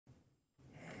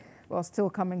Well, still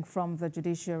coming from the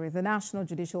judiciary, the National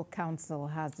Judicial Council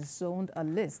has disowned a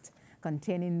list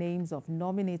containing names of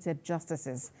nominated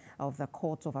justices of the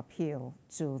Court of Appeal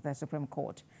to the Supreme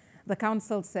Court. The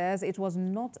council says it was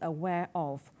not aware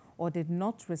of or did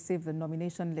not receive the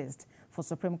nomination list for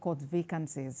Supreme Court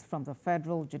vacancies from the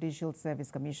Federal Judicial Service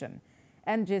Commission.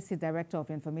 NJC Director of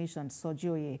Information, Soji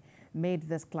Oye, made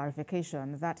this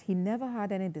clarification that he never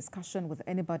had any discussion with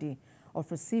anybody of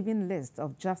receiving lists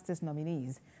of justice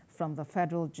nominees from the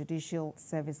Federal Judicial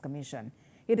Service Commission.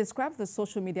 He described the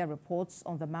social media reports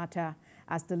on the matter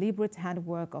as deliberate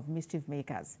handwork of mischief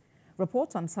makers.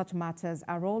 Reports on such matters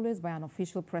are always by an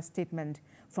official press statement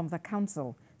from the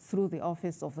Council through the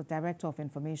Office of the Director of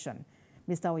Information.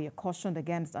 Mr. Oye cautioned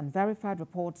against unverified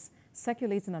reports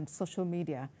circulating on social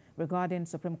media regarding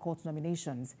Supreme Court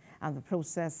nominations and the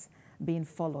process being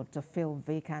followed to fill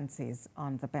vacancies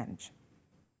on the bench.